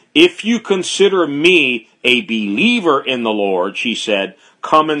 If you consider me a believer in the Lord, she said,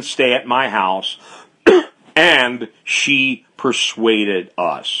 come and stay at my house. And she persuaded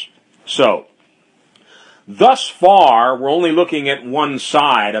us. So, thus far, we're only looking at one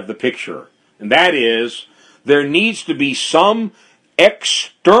side of the picture. And that is, there needs to be some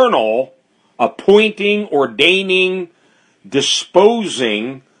external appointing, ordaining,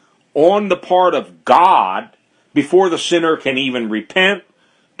 disposing on the part of God before the sinner can even repent,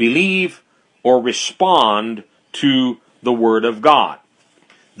 believe, or respond to the Word of God.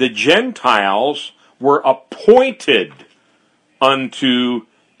 The Gentiles were appointed unto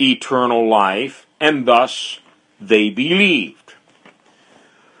eternal life, and thus they believed.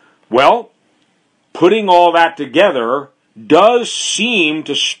 Well, putting all that together does seem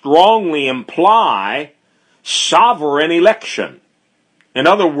to strongly imply sovereign election. In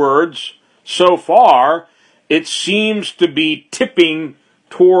other words, so far, it seems to be tipping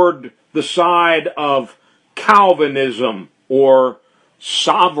toward the side of Calvinism or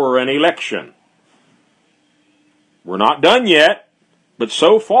sovereign election. We're not done yet, but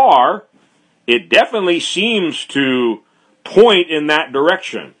so far, it definitely seems to point in that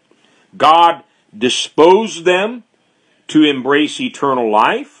direction. God disposed them to embrace eternal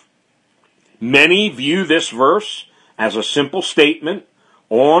life. Many view this verse as a simple statement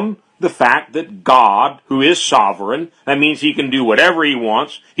on the fact that God, who is sovereign, that means he can do whatever he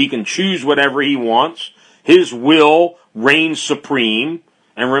wants, he can choose whatever he wants, his will reigns supreme,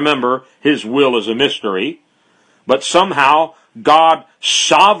 and remember, his will is a mystery, but somehow God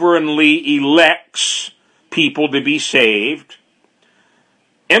sovereignly elects people to be saved,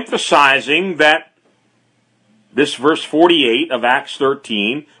 emphasizing that this verse 48 of Acts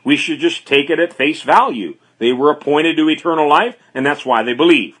 13, we should just take it at face value. They were appointed to eternal life, and that's why they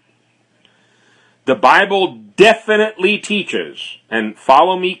believe. The Bible definitely teaches, and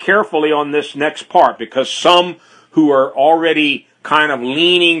follow me carefully on this next part, because some who are already kind of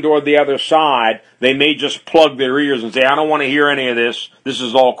leaning toward the other side, they may just plug their ears and say, I don't want to hear any of this. This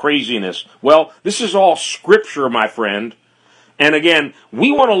is all craziness. Well, this is all Scripture, my friend. And again,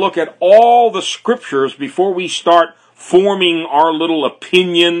 we want to look at all the Scriptures before we start forming our little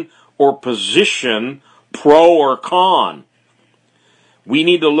opinion or position, pro or con. We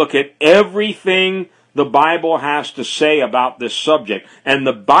need to look at everything the Bible has to say about this subject. And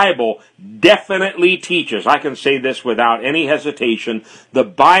the Bible definitely teaches, I can say this without any hesitation, the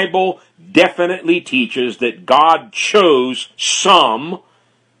Bible definitely teaches that God chose some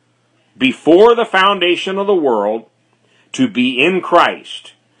before the foundation of the world to be in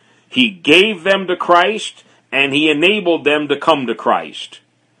Christ. He gave them to Christ, and he enabled them to come to Christ.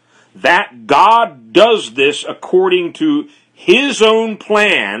 That God does this according to his own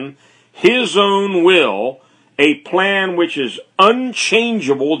plan, his own will, a plan which is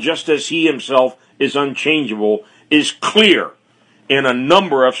unchangeable, just as he himself is unchangeable, is clear in a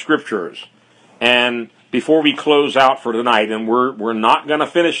number of scriptures. And before we close out for tonight, and we're not going to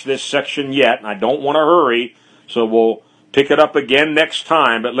finish this section yet, and I don't want to hurry, so we'll pick it up again next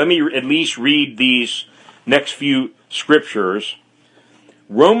time, but let me at least read these next few scriptures.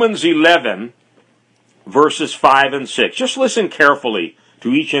 Romans 11, verses 5 and 6. Just listen carefully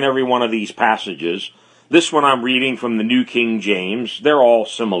to each and every one of these passages. This one I'm reading from the New King James. They're all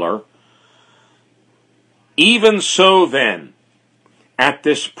similar. Even so then, at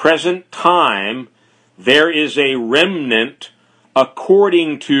this present time, there is a remnant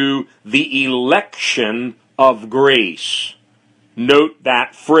according to the election of grace. Note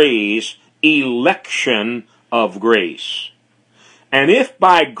that phrase, election of grace. And if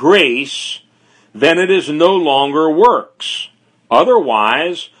by grace, then it is no longer works.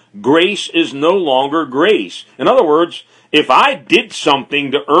 Otherwise, grace is no longer grace. In other words, if I did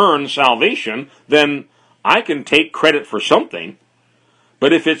something to earn salvation, then I can take credit for something.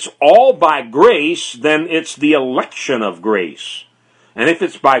 But if it's all by grace, then it's the election of grace. And if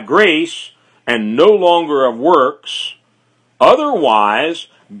it's by grace and no longer of works, otherwise,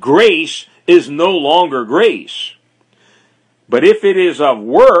 grace is no longer grace. But if it is of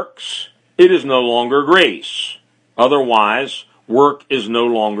works, it is no longer grace. Otherwise, work is no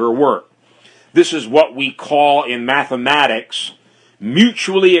longer work. This is what we call in mathematics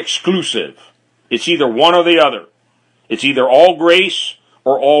mutually exclusive. It's either one or the other. It's either all grace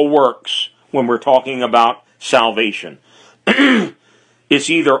or all works when we're talking about salvation. It's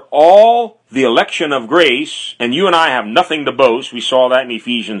either all the election of grace, and you and I have nothing to boast, we saw that in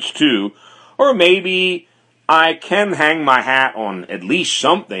Ephesians 2, or maybe I can hang my hat on at least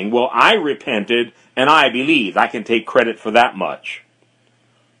something. Well, I repented and I believed. I can take credit for that much.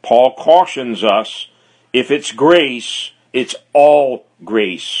 Paul cautions us, if it's grace, it's all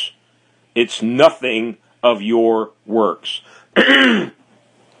grace. It's nothing of your works. The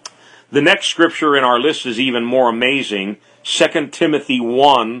next scripture in our list is even more amazing. 2 Timothy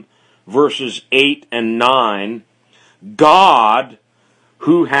 1, verses 8 and 9. God,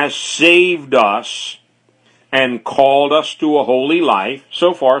 who has saved us and called us to a holy life.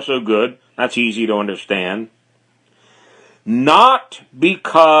 So far, so good. That's easy to understand. Not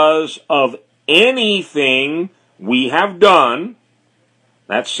because of anything we have done.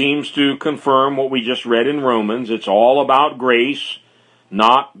 That seems to confirm what we just read in Romans. It's all about grace,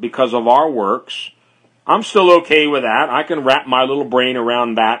 not because of our works. I'm still okay with that. I can wrap my little brain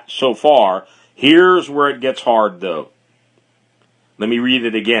around that so far. Here's where it gets hard, though. Let me read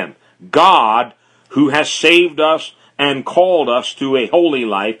it again. God, who has saved us and called us to a holy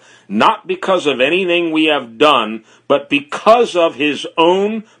life, not because of anything we have done, but because of his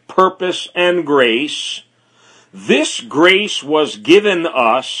own purpose and grace. This grace was given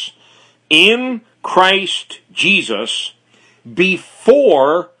us in Christ Jesus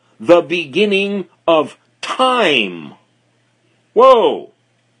before the beginning of time. Whoa!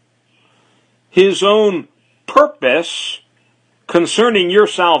 His own purpose concerning your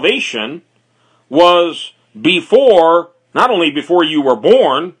salvation was before, not only before you were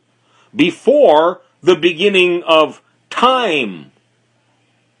born, before the beginning of time.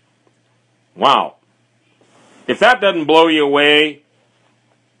 Wow. If that doesn't blow you away,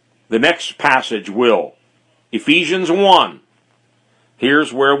 the next passage will. Ephesians 1.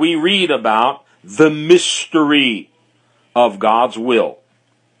 Here's where we read about the mystery of God's will.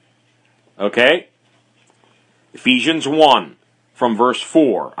 Okay? Ephesians 1 from verse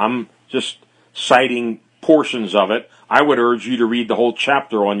 4. I'm just citing portions of it. I would urge you to read the whole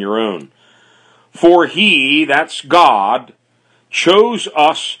chapter on your own. For he, that's God, chose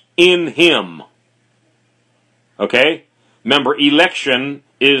us in him. Okay? Remember, election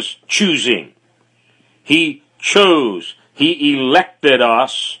is choosing. He chose. He elected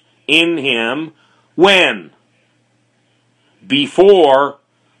us in him when? Before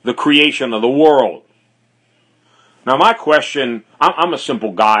the creation of the world. Now my question, I'm a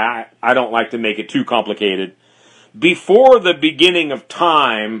simple guy. I don't like to make it too complicated. Before the beginning of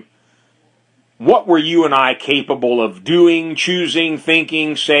time, what were you and I capable of doing, choosing,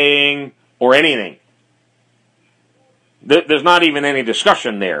 thinking, saying, or anything? There's not even any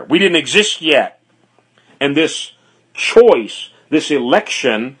discussion there. We didn't exist yet. And this choice, this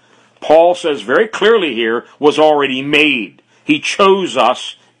election, Paul says very clearly here, was already made. He chose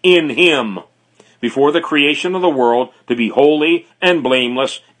us in him before the creation of the world to be holy and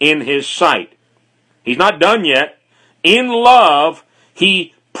blameless in his sight. He's not done yet. In love,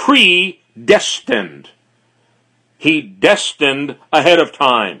 he predestined. He destined ahead of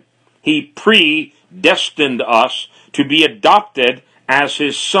time. He predestined us to be adopted as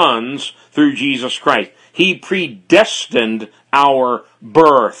his sons through Jesus Christ. He predestined our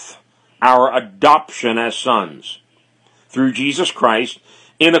birth, our adoption as sons through Jesus Christ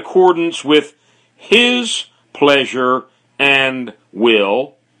in accordance with his pleasure and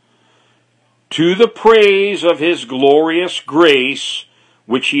will, to the praise of his glorious grace,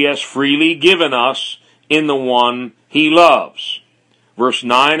 which he has freely given us in the one he loves. Verse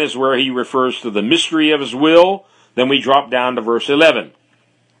 9 is where he refers to the mystery of his will. Then we drop down to verse 11.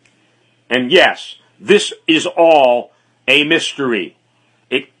 And yes, this is all a mystery.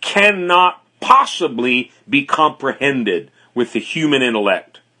 It cannot possibly be comprehended with the human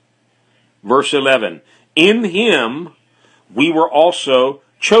intellect. Verse 11, in him we were also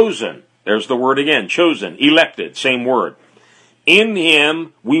chosen. There's the word again, chosen, elected, same word. In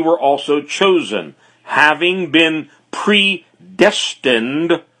him we were also chosen, having been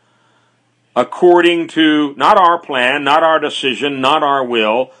predestined according to, not our plan, not our decision, not our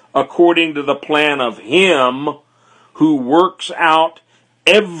will, according to the plan of him who works out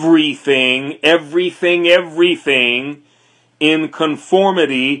everything in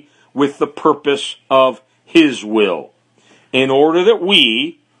conformity with the purpose of his will, in order that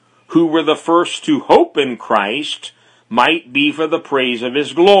we, who were the first to hope in Christ, might be for the praise of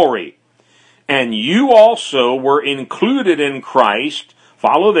his glory. And you also were included in Christ,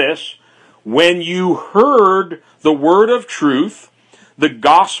 follow this, when you heard the word of truth, the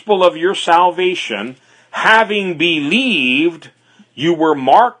gospel of your salvation, having believed, you were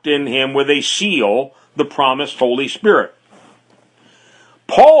marked in him with a seal, the promised Holy Spirit.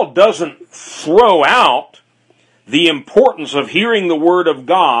 Paul doesn't throw out the importance of hearing the word of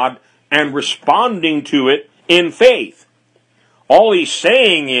God and responding to it in faith. All he's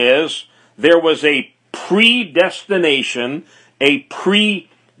saying is there was a predestination, a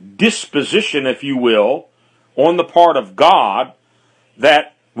predisposition, if you will, on the part of God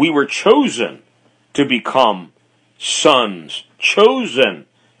that we were chosen to become sons, chosen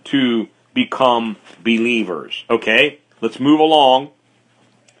to become believers. Okay, let's move along.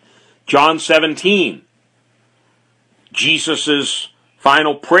 John 17, Jesus'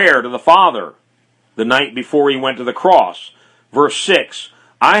 final prayer to the Father the night before he went to the cross. Verse 6,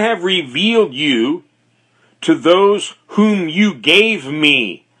 I have revealed you to those whom you gave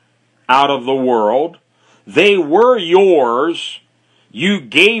me out of the world. They were yours. You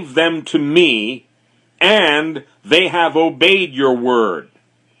gave them to me, and they have obeyed your word.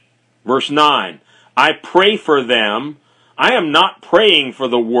 Verse 9, I pray for them. I am not praying for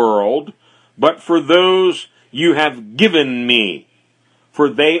the world, but for those you have given me, for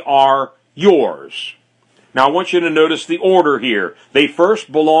they are yours. Now I want you to notice the order here. They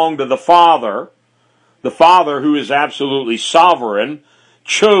first belong to the Father. The Father, who is absolutely sovereign,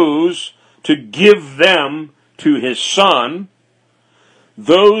 chose to give them to his Son.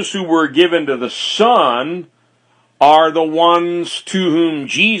 Those who were given to the Son are the ones to whom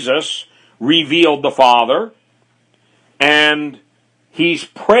Jesus revealed the Father. And he's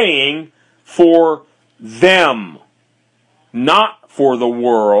praying for them, not for the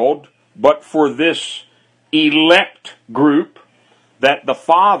world, but for this elect group that the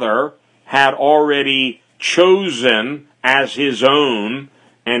Father had already chosen as his own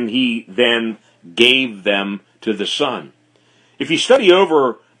and he then gave them to the Son. If you study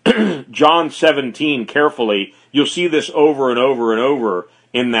over John 17 carefully, you'll see this over and over and over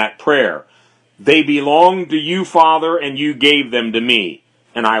in that prayer. They belong to you, Father, and you gave them to me.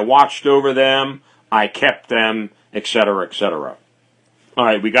 And I watched over them, I kept them, etc., etc. All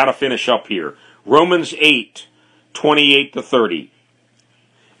right, we got to finish up here. Romans 8, 28 to 30.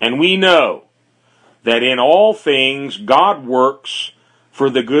 And we know that in all things God works for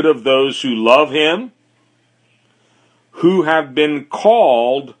the good of those who love him, who have been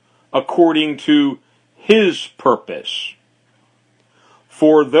called according to his purpose.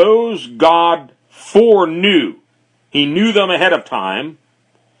 For those God foreknew, he knew them ahead of time,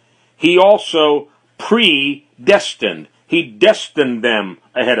 he also predestined. He destined them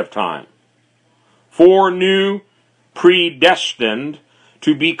ahead of time. Foreknew, predestined,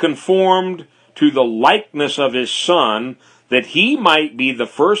 to be conformed to the likeness of his Son, that he might be the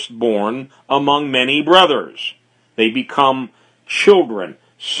firstborn among many brothers. They become children,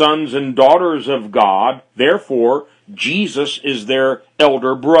 sons and daughters of God. Therefore, Jesus is their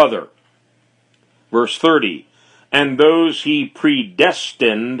elder brother. Verse 30, and those he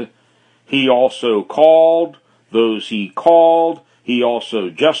predestined, he also called. Those he called, he also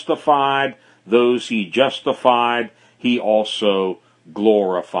justified. Those he justified, he also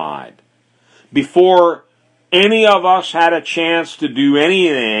glorified. Before any of us had a chance to do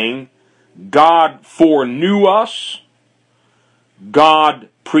anything, God foreknew us, God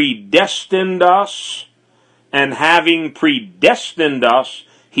predestined us, and having predestined us,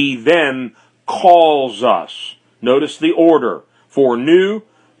 he then calls us. Notice the order. Foreknew,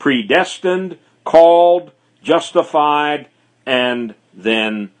 predestined, called, justified, and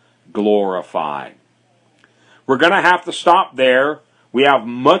then glorified. We're going to have to stop there. We have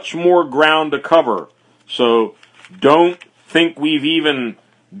much more ground to cover. So don't think we've even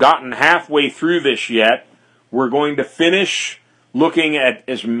gotten halfway through this yet. We're going to finish looking at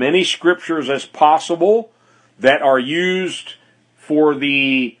as many scriptures as possible that are used for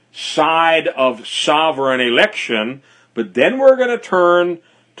the side of sovereign election, but then we're going to turn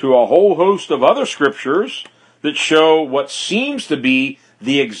to a whole host of other scriptures that show what seems to be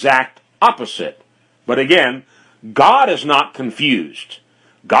the exact opposite. But again, God is not confused.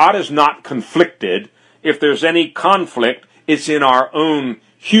 God is not conflicted. If there's any conflict, it's in our own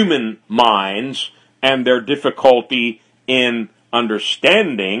human minds and their difficulty in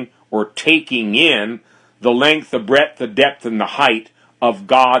understanding or taking in the length, the breadth, the depth, and the height of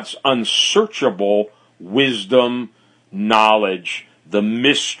God's unsearchable wisdom, knowledge, the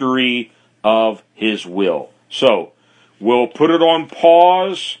mystery of his will. So, we'll put it on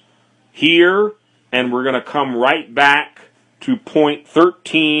pause here, and we're going to come right back to point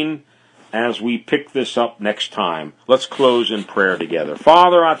 13 as we pick this up next time. Let's close in prayer together.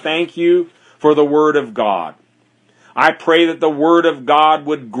 Father, I thank you for the Word of God. I pray that the Word of God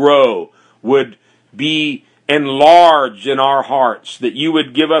would grow, would be enlarged in our hearts, that you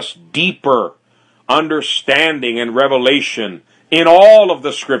would give us deeper understanding and revelation in all of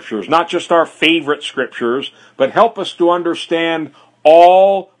the Scriptures, not just our favorite Scriptures, but help us to understand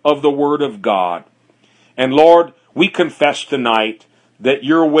all of the Word of God. And Lord, we confess tonight that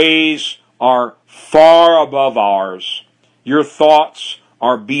your ways are far above ours. Your thoughts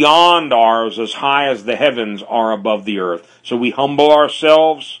are beyond ours, as high as the heavens are above the earth. So we humble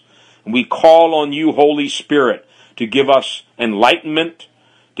ourselves, and we call on you, Holy Spirit, to give us enlightenment,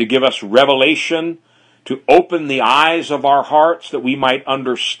 to give us revelation, to open the eyes of our hearts that we might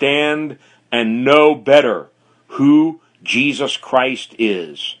understand and know better who Jesus Christ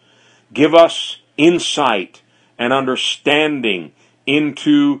is. Give us insight and understanding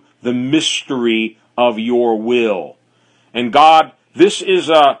into the mystery of your will. And God, this is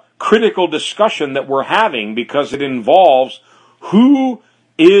a critical discussion that we're having because it involves who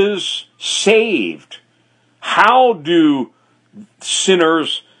is saved. How do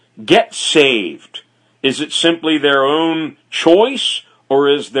sinners get saved? Is it simply their own choice, or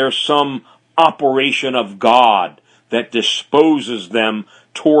is there some operation of God that disposes them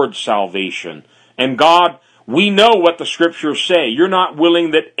toward salvation? And God, we know what the Scriptures say. You're not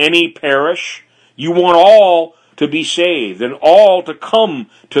willing that any perish. You want all to be saved and all to come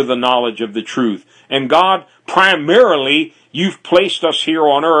to the knowledge of the truth. And God, primarily, you've placed us here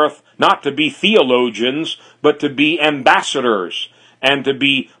on earth not to be theologians, but to be ambassadors and to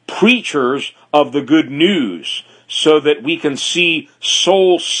be preachers of the good news, so that we can see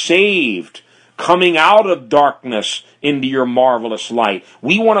souls saved, coming out of darkness into your marvelous light.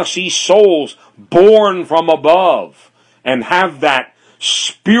 We want to see souls born from above and have that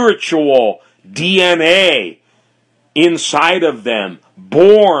spiritual DNA inside of them,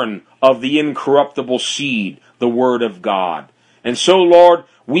 born of the incorruptible seed, the Word of God. And so, Lord,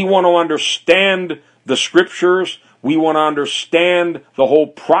 we want to understand the Scriptures. We want to understand the whole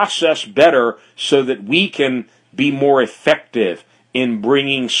process better so that we can be more effective in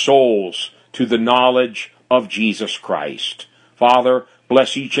bringing souls to the knowledge of Jesus Christ. Father,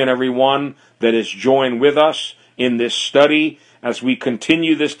 bless each and every one that is joined with us in this study. As we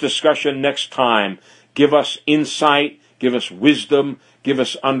continue this discussion next time, give us insight, give us wisdom, give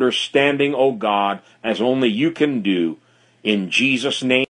us understanding, O God, as only you can do. In Jesus' name.